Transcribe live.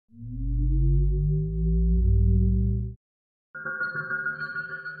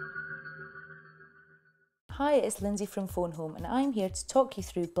Hi, it's Lindsay from Phone Home and I'm here to talk you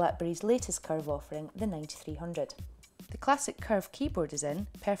through BlackBerry's latest Curve offering, the 9300. The classic Curve keyboard is in,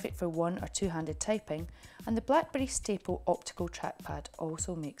 perfect for one or two-handed typing, and the BlackBerry Staple optical trackpad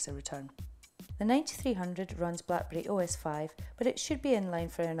also makes a return. The 9300 runs BlackBerry OS 5, but it should be in line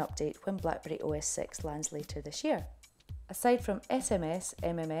for an update when BlackBerry OS 6 lands later this year. Aside from SMS,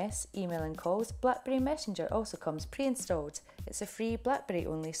 MMS, email and calls, BlackBerry Messenger also comes pre-installed. It's a free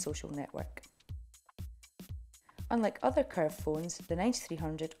BlackBerry-only social network. Unlike other Curve phones, the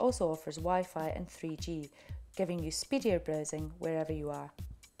 9300 also offers Wi-Fi and 3G, giving you speedier browsing wherever you are.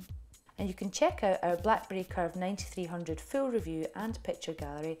 And you can check out our BlackBerry Curve 9300 full review and picture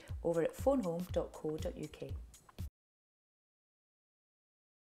gallery over at phonehome.co.uk.